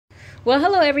Well,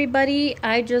 hello everybody.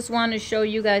 I just want to show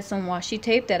you guys some washi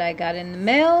tape that I got in the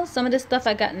mail. Some of this stuff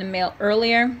I got in the mail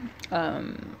earlier,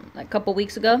 like a couple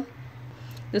weeks ago.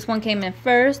 This one came in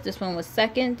first. This one was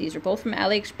second. These are both from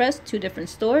Aliexpress, two different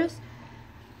stores.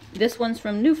 This one's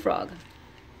from Newfrog.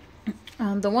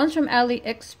 The ones from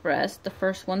Aliexpress, the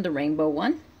first one, the rainbow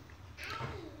one,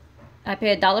 I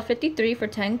paid $1.53 for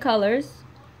 10 colors,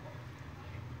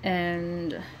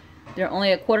 and they're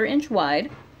only a 1/4 inch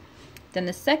wide. Then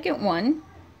the second one,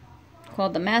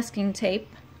 called the masking tape,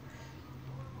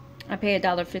 I paid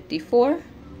 $1.54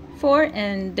 for,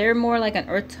 and they're more like an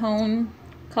earth tone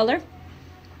color.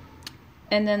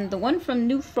 And then the one from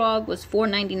Newfrog was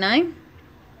 $4.99,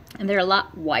 and they're a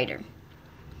lot wider.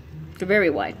 They're very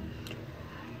wide.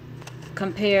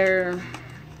 Compare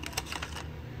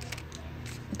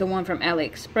the one from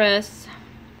Aliexpress.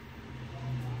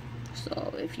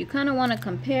 So if you kind of want to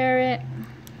compare it,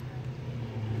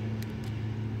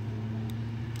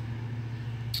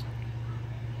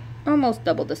 almost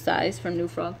double the size from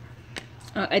Newfrog.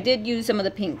 I did use some of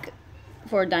the pink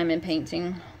for diamond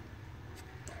painting.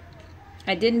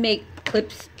 I did make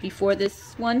clips before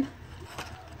this one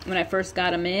when I first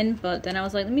got them in, but then I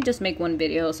was like, let me just make one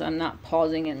video so I'm not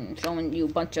pausing and showing you a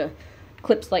bunch of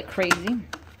clips like crazy.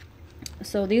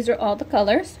 So these are all the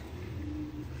colors.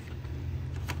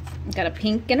 Got a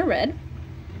pink and a red.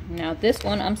 Now this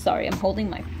one, I'm sorry, I'm holding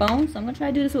my phone, so I'm gonna try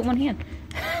to do this with one hand.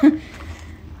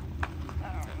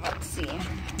 Let's see.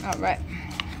 All right.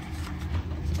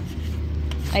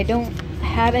 I don't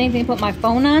have anything to put my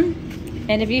phone on,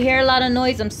 and if you hear a lot of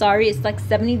noise, I'm sorry. It's like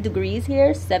 70 degrees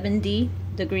here, 70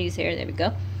 degrees here. There we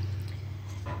go.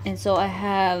 And so I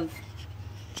have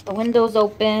the windows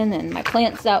open and my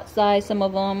plants outside, some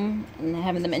of them, and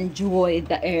having them enjoy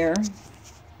the air.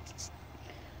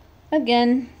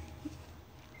 Again,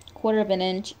 1/4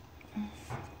 inch.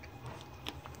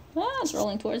 Ah, it's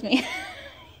rolling towards me.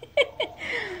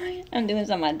 I'm doing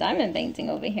some of my diamond painting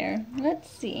over here. Let's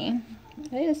see. Are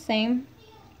they the same?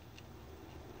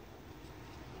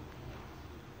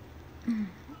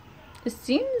 It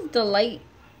seems the light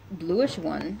bluish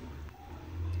one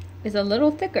is a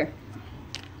little thicker.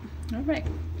 Alright.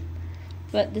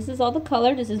 But this is all the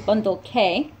color. This is bundle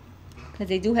K, because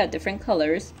they do have different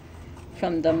colors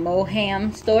from the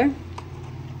Moham store.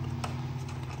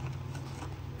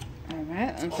 Alright,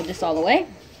 I'm gonna put this all away.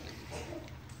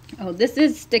 Oh, this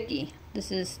is sticky.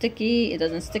 This is sticky. It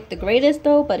doesn't stick the greatest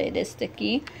though, but it is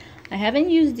sticky. I haven't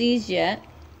used these yet,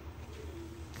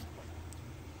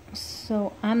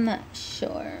 so I'm not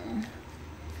sure.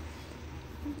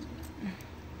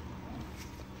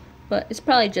 But it's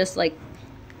probably just like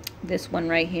this one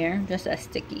right here, just as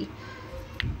sticky.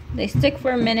 They stick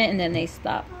for a minute and then they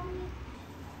stop.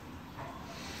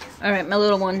 Alright, my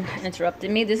little one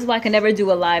interrupted me. This is why I can never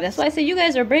do a live. That's why I say you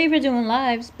guys are brave for doing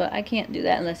lives, but I can't do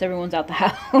that unless everyone's out the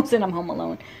house and I'm home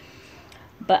alone.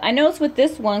 But I noticed with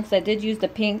this one, because I did use the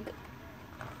pink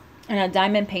and a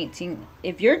diamond painting,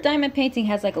 if your diamond painting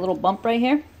has like a little bump right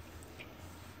here,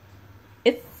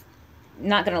 it's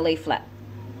not going to lay flat.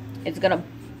 It's going to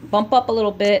bump up a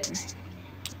little bit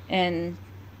and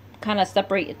kind of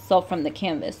separate itself from the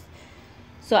canvas.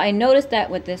 So I noticed that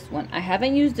with this one. I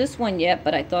haven't used this one yet,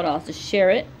 but I thought I'll just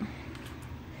share it.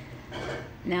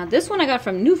 Now this one I got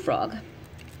from Newfrog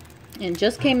and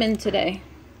just came in today.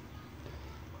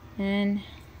 And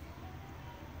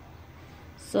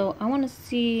so I want to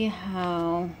see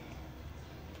how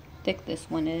thick this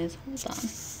one is. Hold on.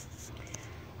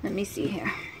 Let me see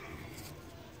here.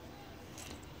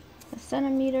 The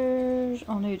centimeters,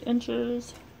 I'll need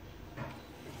inches.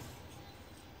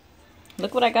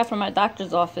 Look what I got from my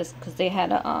doctor's office, because they had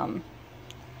to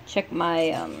check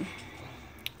my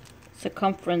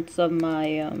circumference of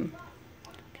my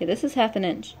okay, this is 1/2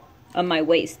 inch of my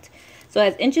waist. So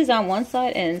it has inches on one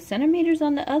side and centimeters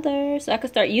on the other. So I could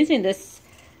start using this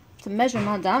to measure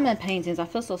my diamond paintings. I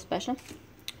feel so special.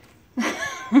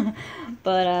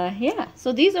 But yeah,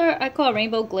 so these are, I call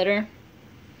rainbow glitter.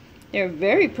 They're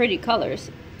very pretty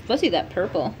colors, especially that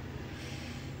purple.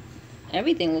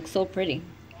 Everything looks so pretty.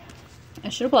 I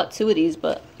should have bought 2 of these,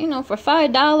 but you know, for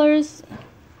 $5,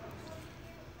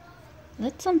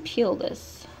 let's unpeel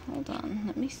this. Hold on,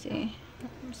 let me see.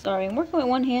 I'm sorry, I'm working with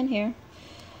one hand here.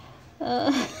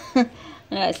 I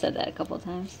know I said that a couple of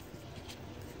times.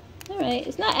 Alright,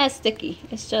 it's not as sticky.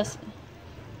 It's just,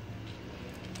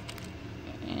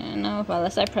 you know,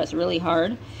 unless I press really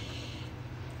hard.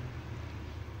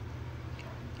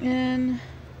 And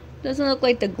doesn't look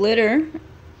like the glitter.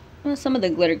 Well, some of the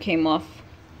glitter came off.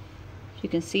 You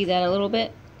can see that a little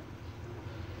bit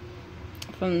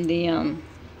from the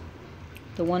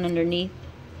one underneath.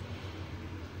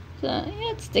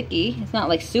 yeah, it's sticky. It's not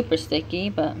like super sticky,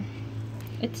 but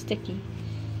it's sticky.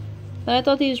 But I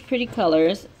thought these were pretty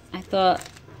colors. I thought,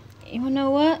 you know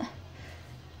what?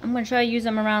 I'm going to try to use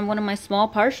them around one of my small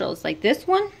partials. Like this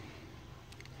one.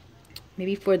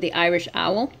 Maybe for the Irish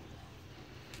owl.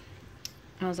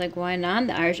 I was like, why not?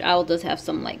 The Irish owl does have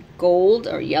some like gold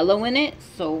or yellow in it.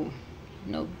 So,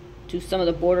 you know, do some of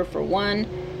the border for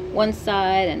one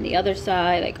side and the other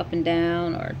side, like up and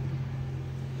down. Or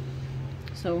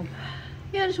so,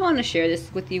 yeah, I just wanted to share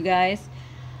this with you guys.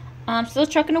 I'm still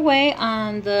trucking away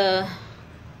on the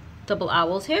double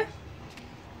owls here.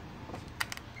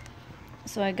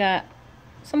 So I got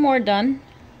some more done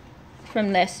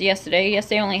from this yesterday.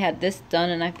 Yesterday I only had this done,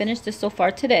 and I finished this so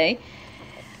far today.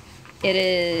 It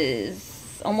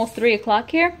is almost 3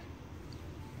 o'clock here,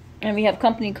 and we have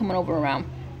company coming over around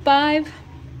 5.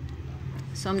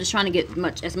 So I'm just trying to get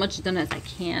as much done as I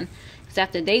can. Because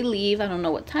after they leave, I don't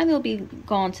know what time they'll be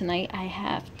gone tonight. I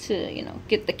have to, you know,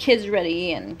 get the kids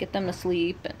ready and get them to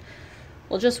sleep. And,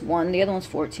 well, just one. The other one's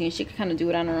 14. She can kind of do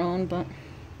it on her own, but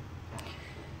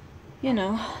you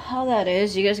know how that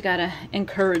is. You guys gotta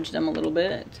encourage them a little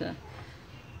bit.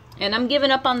 And I'm giving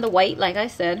up on the white, like I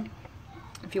said.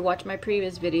 If you watch my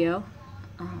previous video,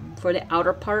 for the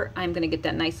outer part, I'm gonna get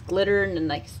that nice glitter and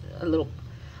like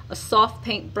a soft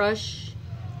paintbrush,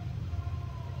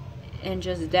 and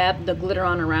just dab the glitter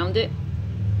on around it.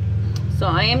 So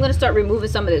I am gonna start removing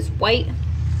some of this white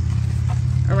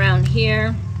around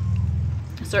here.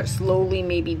 Start slowly,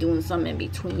 maybe doing some in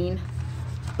between.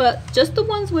 But just the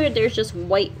ones where there's just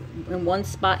white in one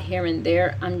spot here and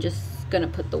there, I'm just gonna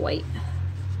put the white.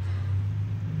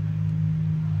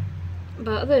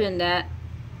 But other than that,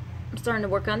 I'm starting to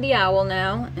work on the owl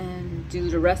now and do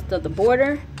the rest of the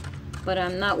border. But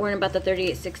I'm not worrying about the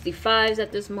 3865s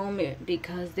at this moment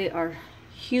because they are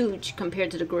huge compared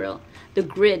to the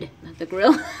grid, not the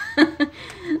grill,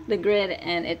 the grid,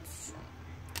 and it's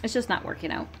just not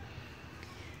working out.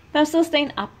 But I'm still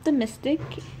staying optimistic.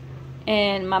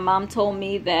 And my mom told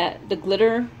me that the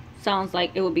glitter sounds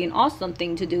like it would be an awesome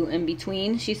thing to do in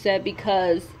between. She said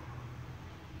because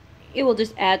it will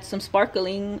just add some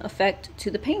sparkling effect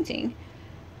to the painting.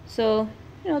 So,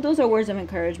 you know, those are words of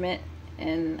encouragement.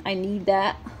 And I need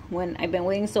that when I've been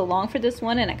waiting so long for this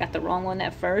one and I got the wrong one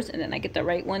at first and then I get the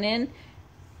right one in.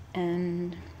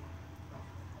 And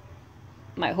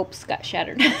my hopes got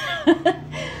shattered.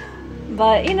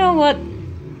 But you know what?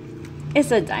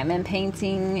 It's a diamond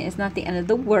painting. It's not the end of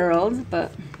the world,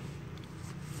 but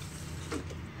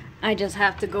I just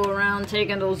have to go around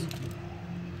taking those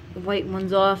white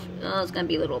ones off. Oh, it's going to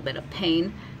be a little bit of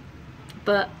pain.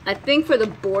 But I think for the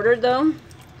border, though,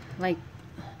 like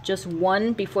just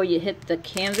one before you hit the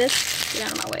canvas. Get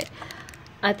out of my way.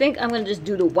 I think I'm going to just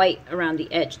do the white around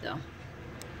the edge, though.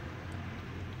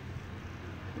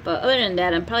 But other than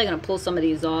that, I'm probably going to pull some of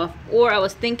these off. Or I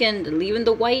was thinking leaving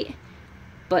the white,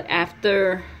 but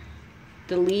after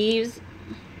the leaves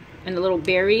and the little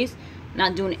berries,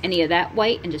 not doing any of that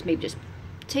white, and just maybe just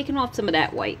taking off some of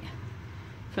that white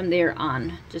from there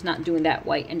on. Just not doing that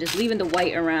white and just leaving the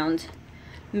white around.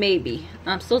 Maybe.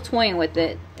 I'm still toying with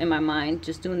it in my mind,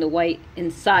 just doing the white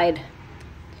inside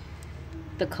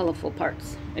the colorful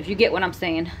parts. If you get what I'm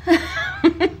saying.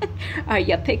 Are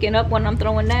you picking up what I'm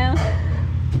throwing down?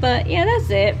 But yeah, that's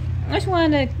it. I just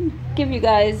wanted to give you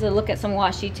guys a look at some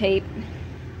washi tape.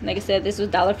 Like I said, this was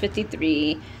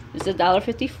 $1.53. This is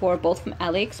 $1.54, both from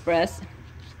Aliexpress.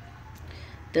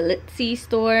 The Litzy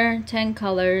store, 10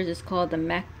 colors. It's called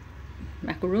the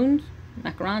macarons.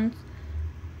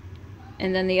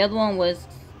 And then the other one was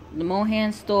the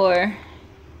Mohan store.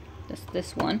 That's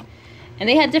this one. And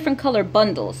they had different color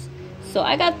bundles. So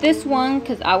I got this one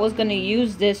because I was going to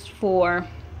use this for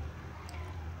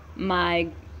my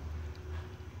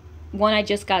one I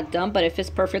just got done, but it fits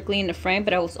perfectly in the frame.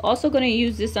 But I was also going to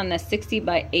use this on that 60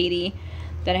 by 80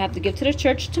 that I have to give to the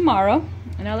church tomorrow.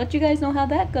 And I'll let you guys know how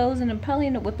that goes, and I'm probably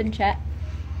in the whipping chat.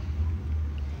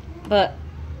 But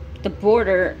the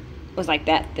border was like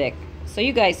that thick. So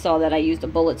you guys saw that I used the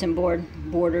bulletin board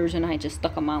borders and I just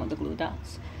stuck them on with the glue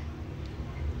dots.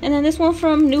 And then this one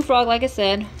from Newfrog, like I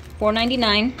said,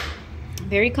 $4.99.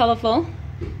 Very colorful.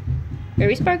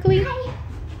 Very sparkly.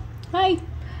 Hi.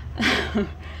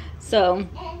 So,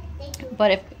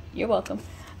 but if you're welcome.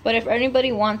 But if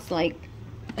anybody wants like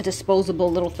a disposable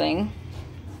little thing,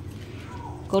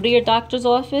 go to your doctor's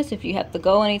office if you have to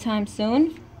go anytime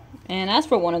soon and ask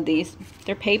for one of these.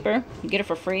 They're paper. You get it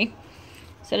for free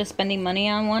instead of spending money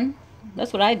on one.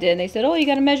 That's what I did. They said, oh, you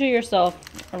got to measure yourself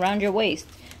around your waist.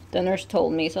 The nurse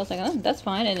told me. So I was like, oh, that's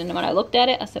fine. And then when I looked at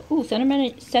it, I said, ooh,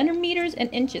 centimeters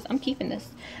and inches. I'm keeping this.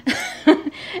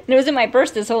 And it was in my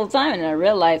purse this whole time, and I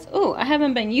realized, oh, I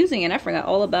haven't been using it. I forgot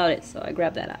all about it, so I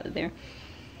grabbed that out of there.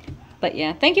 But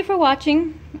yeah, thank you for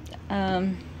watching.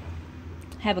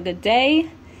 Have a good day.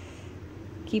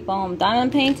 Keep on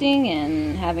diamond painting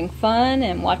and having fun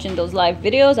and watching those live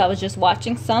videos. I was just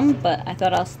watching some, but I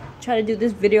thought I'll try to do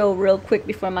this video real quick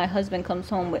before my husband comes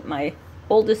home with my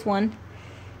oldest one.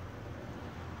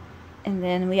 And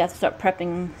then we have to start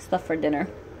prepping stuff for dinner.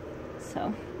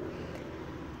 So,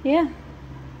 yeah.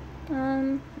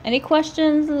 Any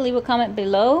questions, leave a comment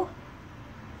below.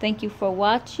 Thank you for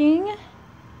watching.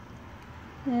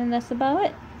 And that's about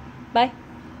it. Bye.